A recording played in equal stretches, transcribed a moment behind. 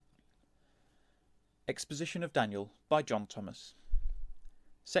Exposition of Daniel by John Thomas.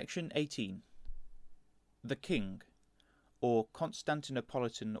 Section 18. The King, or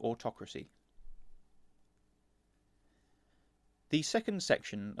Constantinopolitan Autocracy. The second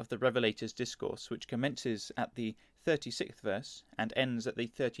section of the Revelator's discourse, which commences at the 36th verse and ends at the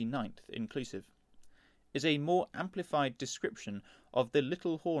 39th inclusive, is a more amplified description of the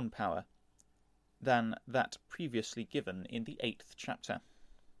little horn power than that previously given in the 8th chapter.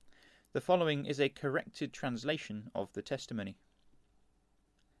 The following is a corrected translation of the testimony.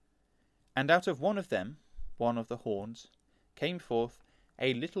 And out of one of them, one of the horns, came forth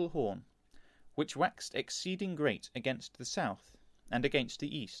a little horn, which waxed exceeding great against the south, and against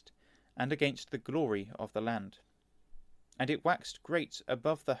the east, and against the glory of the land. And it waxed great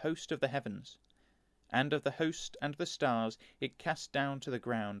above the host of the heavens, and of the host and the stars it cast down to the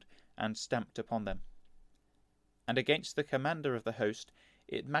ground, and stamped upon them. And against the commander of the host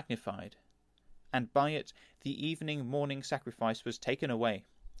it magnified, and by it the evening morning sacrifice was taken away,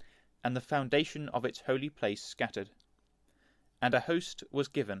 and the foundation of its holy place scattered. And a host was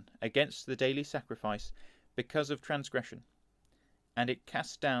given against the daily sacrifice because of transgression, and it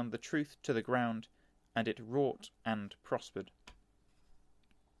cast down the truth to the ground, and it wrought and prospered.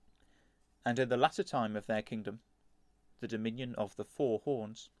 And in the latter time of their kingdom, the dominion of the 4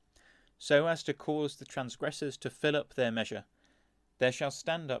 horns, so as to cause the transgressors to fill up their measure, there shall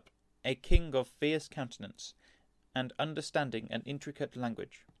stand up a king of fierce countenance, and understanding an intricate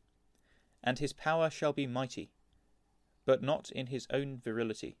language. And his power shall be mighty, but not in his own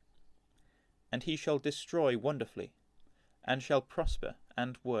virility. And he shall destroy wonderfully, and shall prosper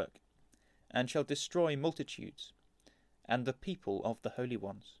and work, and shall destroy multitudes, and the people of the holy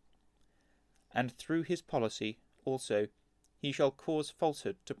ones. And through his policy also he shall cause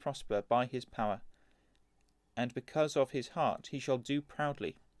falsehood to prosper by his power, and because of his heart he shall do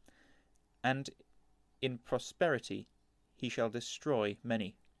proudly, and in prosperity he shall destroy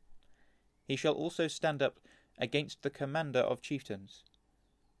many. He shall also stand up against the commander of chieftains,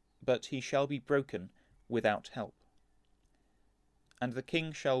 but he shall be broken without help. And the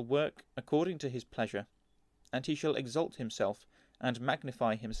king shall work according to his pleasure, and he shall exalt himself and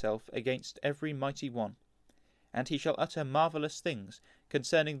magnify himself against every mighty one, and he shall utter marvellous things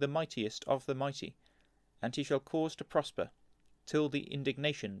concerning the mightiest of the mighty, and he shall cause to prosper, till the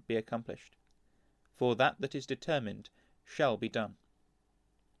indignation be accomplished. For that is determined shall be done.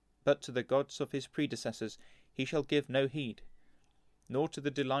 But to the gods of his predecessors he shall give no heed, nor to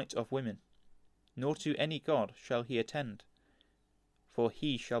the delight of women, nor to any god shall he attend, for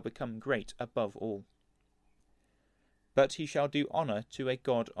he shall become great above all. But he shall do honour to a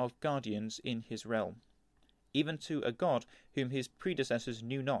god of guardians in his realm, even to a god whom his predecessors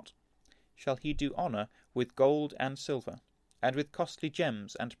knew not, shall he do honour with gold and silver, and with costly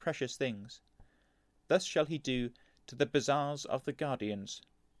gems and precious things. Thus shall he do to the bazaars of the guardians,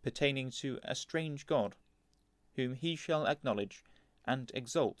 pertaining to a strange god, whom he shall acknowledge and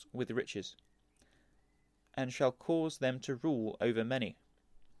exalt with riches, and shall cause them to rule over many,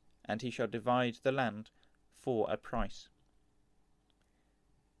 and he shall divide the land for a price.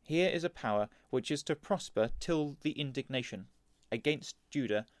 Here is a power which is to prosper till the indignation against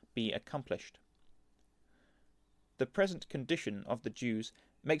Judah be accomplished. The present condition of the Jews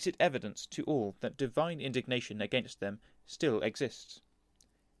makes it evident to all that divine indignation against them still exists.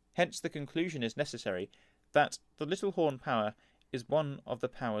 Hence the conclusion is necessary that the little horn power is one of the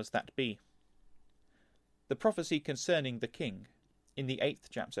powers that be. The prophecy concerning the king, in the 8th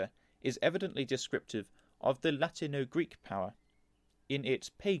chapter, is evidently descriptive of the Latino-Greek power, in its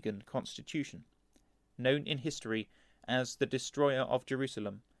pagan constitution, known in history as the destroyer of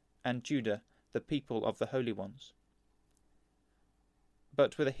Jerusalem, and Judah, the people of the holy ones,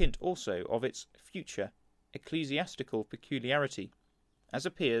 but with a hint also of its future ecclesiastical peculiarity, as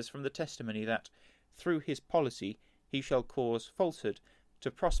appears from the testimony that, through his policy, he shall cause falsehood to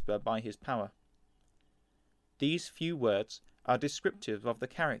prosper by his power. These few words are descriptive of the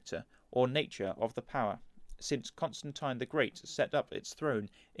character or nature of the power, since Constantine the Great set up its throne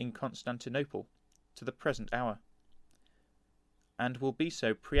in Constantinople to the present hour, and will be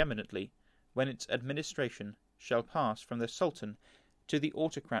so preeminently when its administration shall pass from the Sultan to the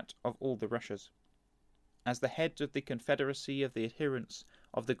autocrat of all the Russias. As the head of the confederacy of the adherents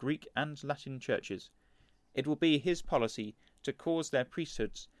of the Greek and Latin churches, it will be his policy to cause their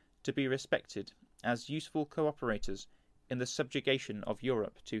priesthoods to be respected as useful cooperators in the subjugation of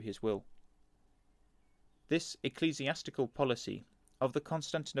Europe to his will. This ecclesiastical policy of the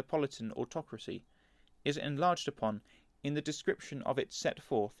Constantinopolitan autocracy is enlarged upon in the description of it set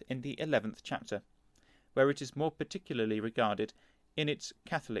forth in the 11th chapter, where it is more particularly regarded in its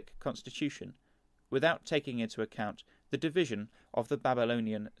Catholic constitution, without taking into account the division of the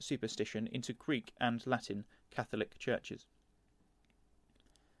Babylonian superstition into Greek and Latin Catholic churches.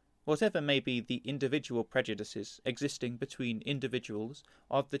 Whatever may be the individual prejudices existing between individuals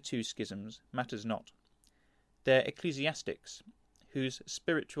of the two schisms matters not. Their ecclesiastics, whose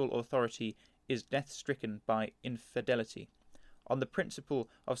spiritual authority is death-stricken by infidelity, on the principle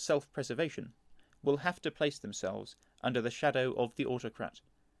of self-preservation, will have to place themselves under the shadow of the autocrat,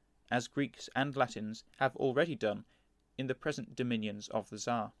 as Greeks and Latins have already done in the present dominions of the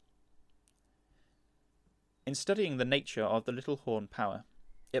Tsar. In studying the nature of the Little Horn power,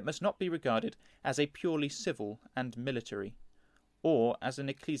 it must not be regarded as a purely civil and military, or as an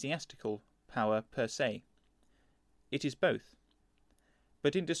ecclesiastical power per se. It is both.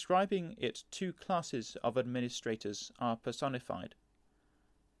 But in describing it, two classes of administrators are personified,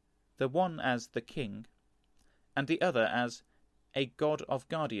 the one as the king, and the other as a god of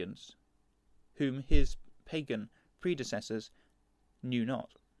guardians, whom his pagan predecessors knew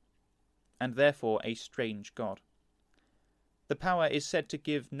not, and therefore a strange god. The power is said to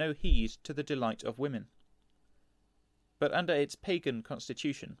give no heed to the delight of women. But under its pagan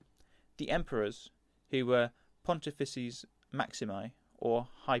constitution, the emperors, who were pontifices maximi, or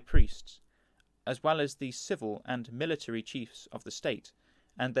high priests, as well as the civil and military chiefs of the state,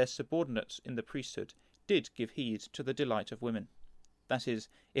 and their subordinates in the priesthood, did give heed to the delight of women. That is,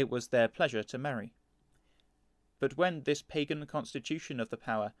 it was their pleasure to marry. But when this pagan constitution of the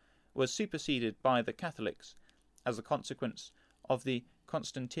power was superseded by the Catholics, as a consequence of the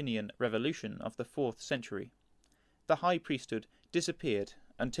Constantinian revolution of the 4th century, the high priesthood disappeared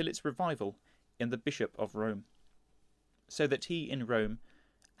until its revival in the Bishop of Rome, so that he in Rome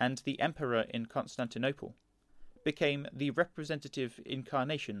and the Emperor in Constantinople became the representative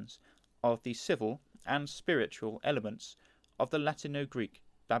incarnations of the civil and spiritual elements of the Latino-Greek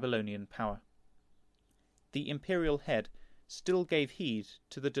Babylonian power. The imperial head still gave heed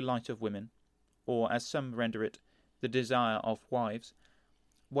to the delight of women, or as some render it, the desire of wives,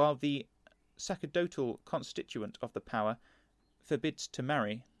 while the sacerdotal constituent of the power forbids to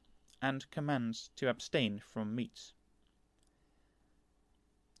marry and commands to abstain from meats.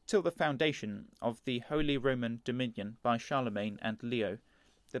 Till the foundation of the Holy Roman Dominion by Charlemagne and Leo,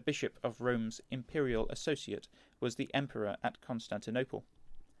 the Bishop of Rome's imperial associate was the Emperor at Constantinople.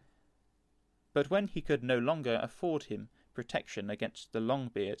 But when he could no longer afford him protection against the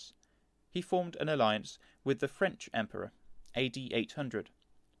Longbeards, he formed an alliance with the French Emperor, AD 800,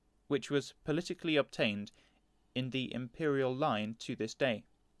 which was politically obtained in the imperial line to this day.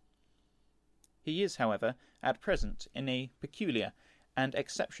 He is, however, at present in a peculiar and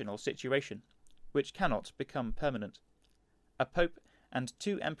exceptional situation, which cannot become permanent. A pope and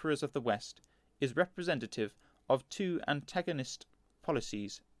two emperors of the West is representative of two antagonist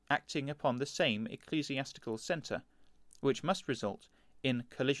policies acting upon the same ecclesiastical centre, which must result in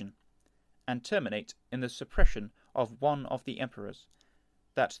collision, and terminate in the suppression of one of the emperors,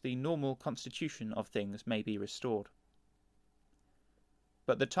 that the normal constitution of things may be restored.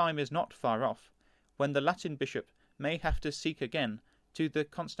 But the time is not far off, when the Latin bishop may have to seek again to the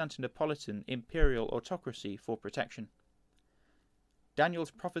Constantinopolitan imperial autocracy for protection.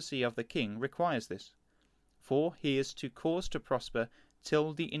 Daniel's prophecy of the king requires this, for he is to cause to prosper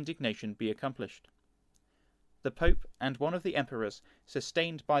till the indignation be accomplished. The Pope and one of the emperors,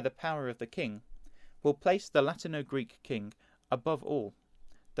 sustained by the power of the king, will place the Latino-Greek king above all,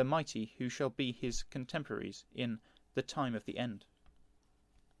 the mighty who shall be his contemporaries in the time of the end.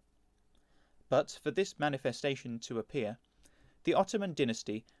 But for this manifestation to appear, the Ottoman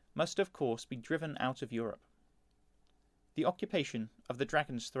dynasty must of course be driven out of Europe. The occupation of the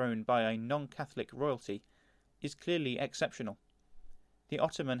dragon's throne by a non-Catholic royalty is clearly exceptional. The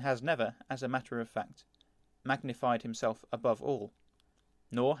Ottoman has never, as a matter of fact, magnified himself above all,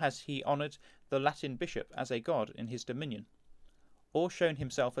 nor has he honoured the Latin bishop as a god in his dominion, or shown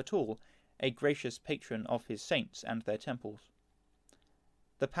himself at all a gracious patron of his saints and their temples.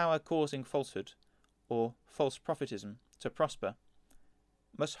 The power causing falsehood, or false prophetism, to prosper,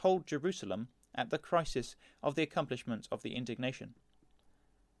 must hold Jerusalem at the crisis of the accomplishment of the indignation.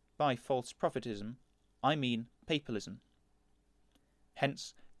 By false prophetism, I mean papalism.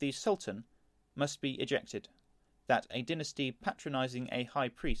 Hence, the Sultan must be ejected, that a dynasty patronizing a high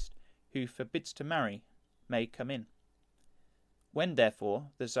priest who forbids to marry may come in. When, therefore,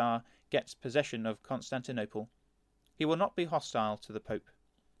 the Tsar gets possession of Constantinople, he will not be hostile to the Pope.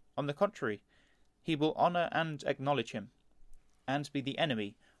 On the contrary, he will honour and acknowledge him, and be the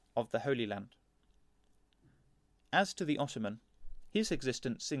enemy of the Holy Land. As to the Ottoman, his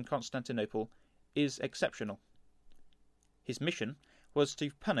existence in Constantinople is exceptional. His mission was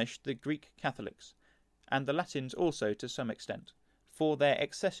to punish the Greek Catholics and the Latins also to some extent, for their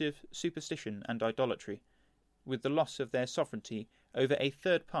excessive superstition and idolatry, with the loss of their sovereignty over a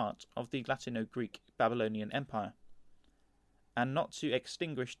third part of the Latino-Greek Babylonian Empire, and not to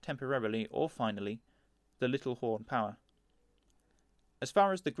extinguish temporarily or finally the Little Horn power. As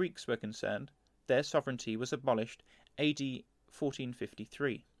far as the Greeks were concerned, their sovereignty was abolished AD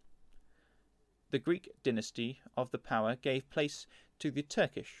 1453. The Greek dynasty of the power gave place to the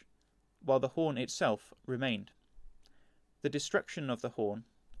Turkish, while the Horn itself remained. The destruction of the Horn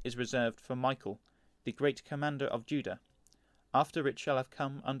is reserved for Michael, the great commander of Judah, after it shall have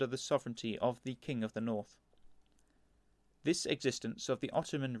come under the sovereignty of the King of the North. This existence of the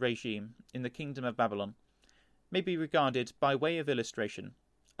Ottoman regime in the Kingdom of Babylon may be regarded by way of illustration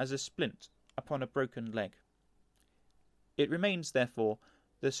as a splint upon a broken leg. It remains, therefore,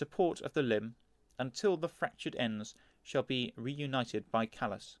 the support of the limb until the fractured ends shall be reunited by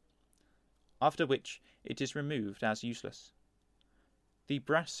callus, after which it is removed as useless. The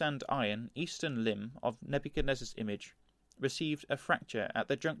brass and iron eastern limb of Nebuchadnezzar's image received a fracture at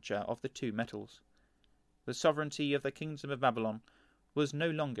the juncture of the two metals. The sovereignty of the Kingdom of Babylon was no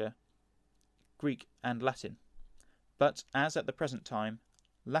longer Greek and Latin, but, as at the present time,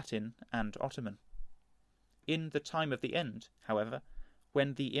 Latin and Ottoman. In the time of the end, however,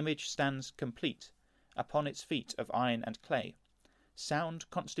 when the image stands complete upon its feet of iron and clay, sound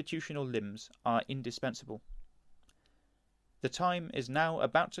constitutional limbs are indispensable. The time is now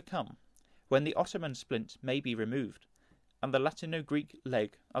about to come when the Ottoman splint may be removed, and the Latino-Greek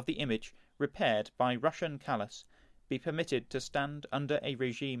leg of the image repaired by Russian callus be permitted to stand under a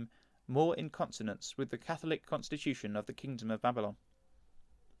regime more in consonance with the Catholic constitution of the Kingdom of Babylon.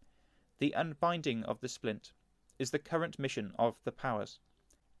 The unbinding of the splint is the current mission of the powers.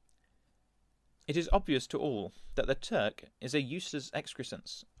 It is obvious to all that the Turk is a useless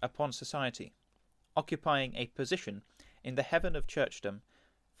excrescence upon society, occupying a position in the heaven of churchdom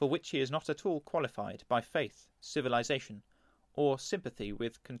for which he is not at all qualified by faith, civilization, or sympathy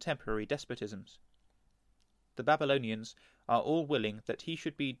with contemporary despotisms. The Babylonians are all willing that he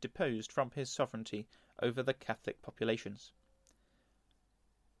should be deposed from his sovereignty over the Catholic populations.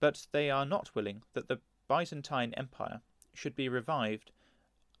 But they are not willing that the Byzantine Empire should be revived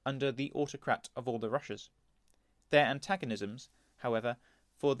under the autocrat of all the Russias. Their antagonisms, however,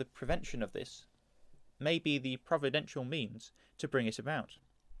 for the prevention of this, may be the providential means to bring it about.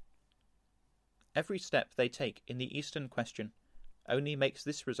 Every step they take in the Eastern question only makes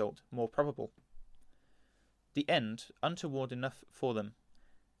this result more probable. The end, untoward enough for them,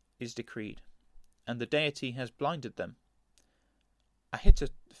 is decreed, and the deity has blinded them,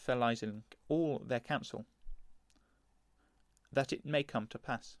 Ahitophelizing all their counsel, that it may come to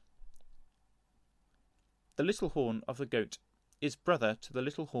pass. The little horn of the goat is brother to the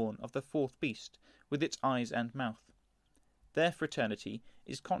little horn of the fourth beast, with its eyes and mouth. Their fraternity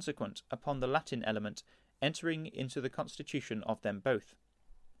is consequent upon the Latin element entering into the constitution of them both.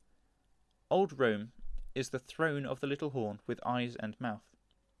 Old Rome is the throne of the little horn with eyes and mouth,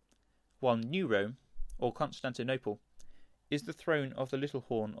 while New Rome, or Constantinople, is the throne of the little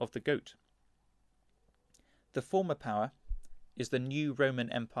horn of the goat. The former power is the new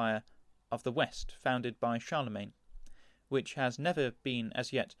Roman Empire of the West, founded by Charlemagne, which has never been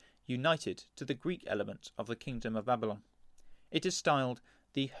as yet united to the Greek element of the Kingdom of Babylon. It is styled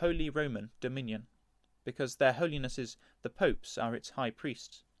the Holy Roman Dominion, because their holinesses the popes are its high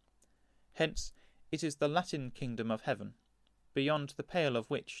priests. Hence it is the Latin kingdom of heaven, beyond the pale of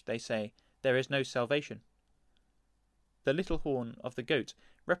which, they say, there is no salvation. The little horn of the goat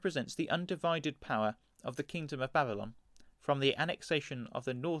represents the undivided power of the Kingdom of Babylon, from the annexation of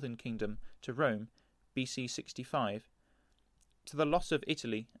the northern kingdom to Rome, BC 65, to the loss of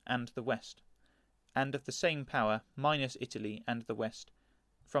Italy and the West, and of the same power minus Italy and the West,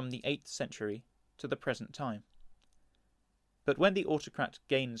 from the 8th century to the present time. But when the autocrat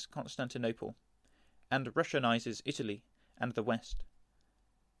gains Constantinople, and Russianizes Italy and the West,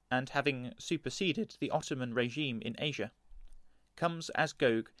 and having superseded the Ottoman regime in Asia, comes as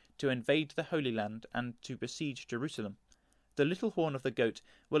Gog to invade the Holy Land and to besiege Jerusalem, the little horn of the goat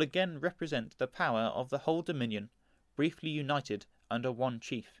will again represent the power of the whole dominion, briefly united under one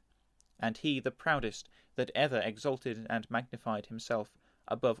chief, and he the proudest that ever exalted and magnified himself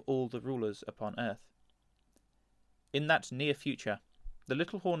above all the rulers upon earth. In that near future, the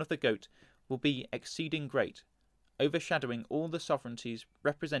little horn of the goat will be exceeding great, overshadowing all the sovereignties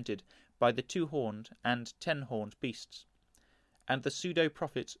represented by the 2-horned and 10-horned beasts, and the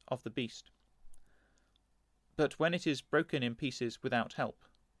pseudo-prophet of the beast. But when it is broken in pieces without help,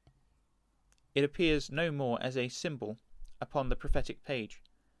 it appears no more as a symbol upon the prophetic page,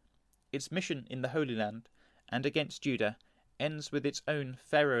 its mission in the Holy Land and against Judah ends with its own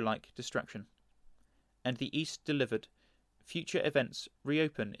Pharaoh-like destruction, and the East delivered, future events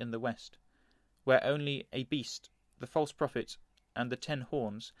reopen in the West, where only a beast, the false prophet, and the 10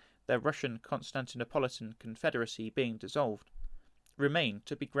 horns, their Russian Constantinopolitan confederacy being dissolved, remain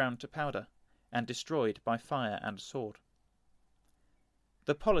to be ground to powder and destroyed by fire and sword.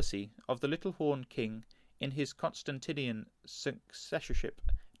 The policy of the Little Horn King in his Constantinian successorship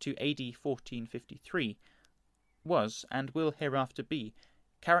to AD 1453 was, and will hereafter be,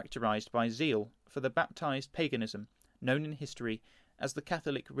 characterized by zeal for the baptized paganism known in history as the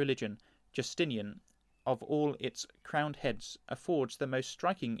Catholic religion. Justinian, of all its crowned heads, affords the most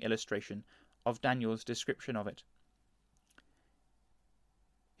striking illustration of Daniel's description of it.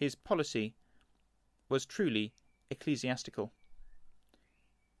 His policy was truly ecclesiastical.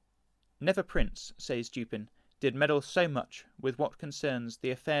 Never prince, says Dupin, did meddle so much with what concerns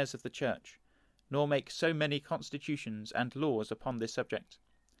the affairs of the Church, nor make so many constitutions and laws upon this subject.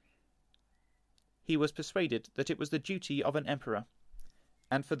 He was persuaded that it was the duty of an emperor,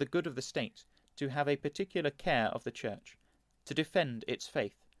 and for the good of the state, to have a particular care of the Church, to defend its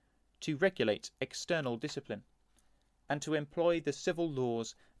faith, to regulate external discipline, and to employ the civil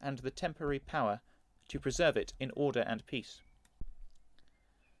laws and the temporary power to preserve it in order and peace.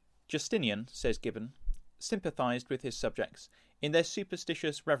 Justinian, says Gibbon, sympathized with his subjects in their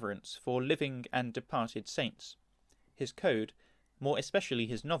superstitious reverence for living and departed saints. His code, more especially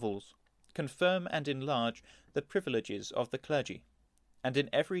his novels, confirm and enlarge the privileges of the clergy, and in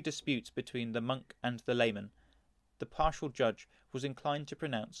every dispute between the monk and the layman, the partial judge was inclined to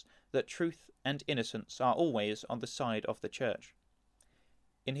pronounce that truth and innocence are always on the side of the Church.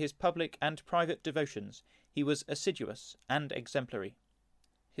 In his public and private devotions he was assiduous and exemplary.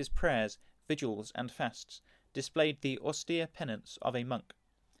 His prayers, vigils, and fasts displayed the austere penance of a monk.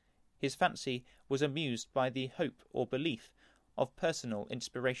 His fancy was amused by the hope or belief of personal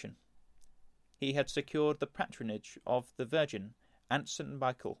inspiration. He had secured the patronage of the Virgin and St.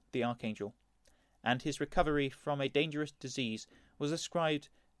 Michael the Archangel, and his recovery from a dangerous disease was ascribed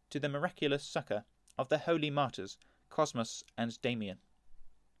to the miraculous succour of the holy martyrs Cosmas and Damian.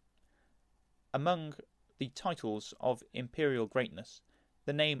 Among the titles of imperial greatness,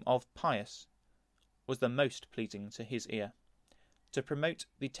 the name of Pius was the most pleasing to his ear. To promote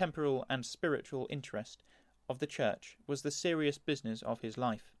the temporal and spiritual interest of the Church was the serious business of his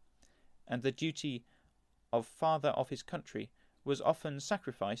life, and the duty of father of his country was often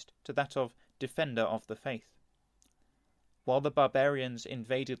sacrificed to that of defender of the faith. While the barbarians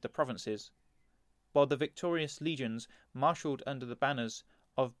invaded the provinces, while the victorious legions marshalled under the banners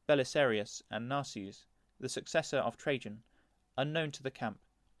of Belisarius and Narses, the successor of Trajan, unknown to the camp,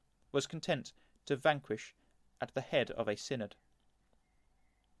 was content to vanquish at the head of a synod.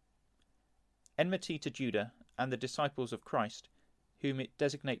 Enmity to Judah and the disciples of Christ, whom it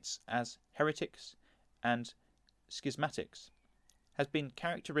designates as heretics and schismatics, has been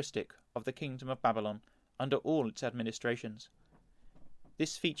characteristic of the kingdom of Babylon under all its administrations.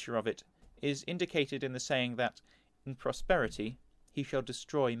 This feature of it is indicated in the saying that, in prosperity, he shall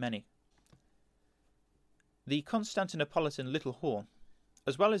destroy many. The Constantinopolitan Little Horn,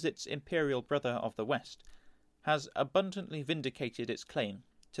 as well as its imperial brother of the West, has abundantly vindicated its claim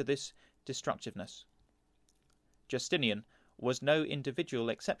to this destructiveness. Justinian was no individual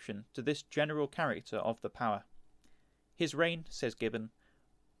exception to this general character of the power. His reign, says Gibbon,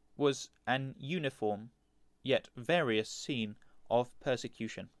 was an uniform yet various scene of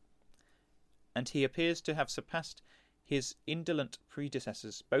persecution, and he appears to have surpassed his indolent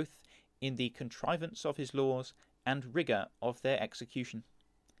predecessors both in the contrivance of his laws and rigour of their execution.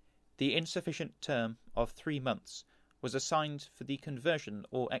 The insufficient term of 3 months was assigned for the conversion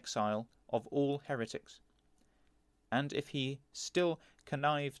or exile of all heretics, and if he still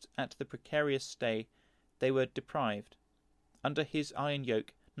connived at the precarious stay, they were deprived, under his iron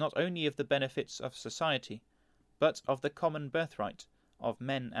yoke, not only of the benefits of society, but of the common birthright of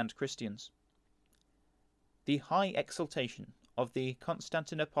men and Christians. The high exaltation of the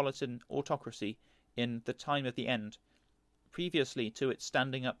Constantinopolitan autocracy in the time of the end, previously to its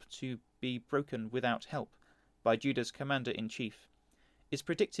standing up to be broken without help by Judah's commander-in-chief, is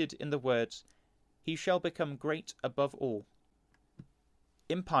predicted in the words, "He shall become great above all."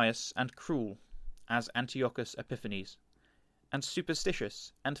 Impious and cruel as Antiochus Epiphanes, and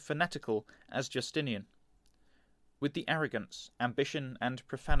superstitious and fanatical as Justinian, with the arrogance, ambition, and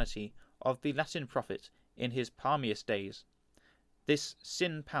profanity of the Latin prophet in his palmiest days, this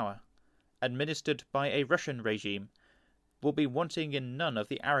sin power, administered by a Russian regime, will be wanting in none of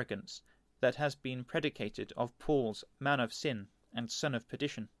the arrogance that has been predicated of Paul's man of sin and son of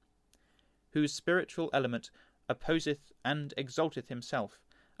perdition. whose spiritual element opposeth and exalteth himself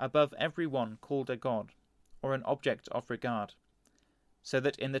above every one called a god, or an object of regard, so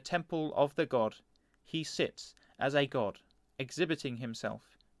that in the temple of the god he sits as a god, exhibiting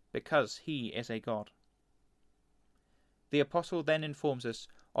himself, because he is a god. The apostle then informs us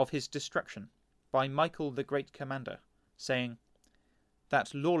of his destruction by Michael the great commander, saying,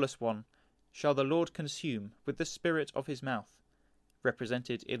 "That lawless one shall the Lord consume with the spirit of his mouth,"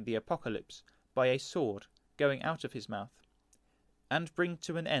 represented in the Apocalypse by a sword going out of his mouth, and bring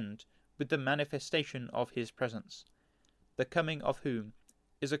to an end with the manifestation of his presence, the coming of whom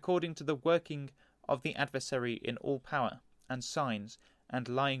is according to the working of the adversary in all power, and signs, and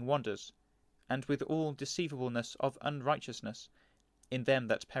lying wonders, and with all deceivableness of unrighteousness in them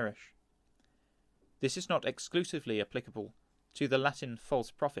that perish. This is not exclusively applicable to the Latin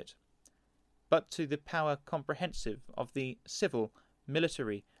false prophet, but to the power comprehensive of the civil,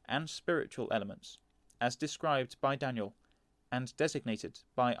 military, and spiritual elements, as described by Daniel, and designated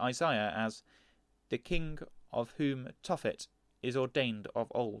by Isaiah as the king of whom Tophet is ordained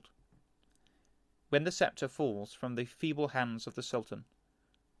of old. When the sceptre falls from the feeble hands of the Sultan,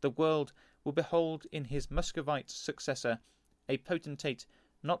 the world will behold in his Muscovite successor a potentate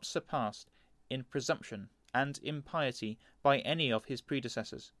not surpassed in presumption and impiety by any of his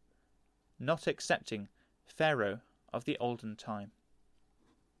predecessors, not excepting Pharaoh of the olden time.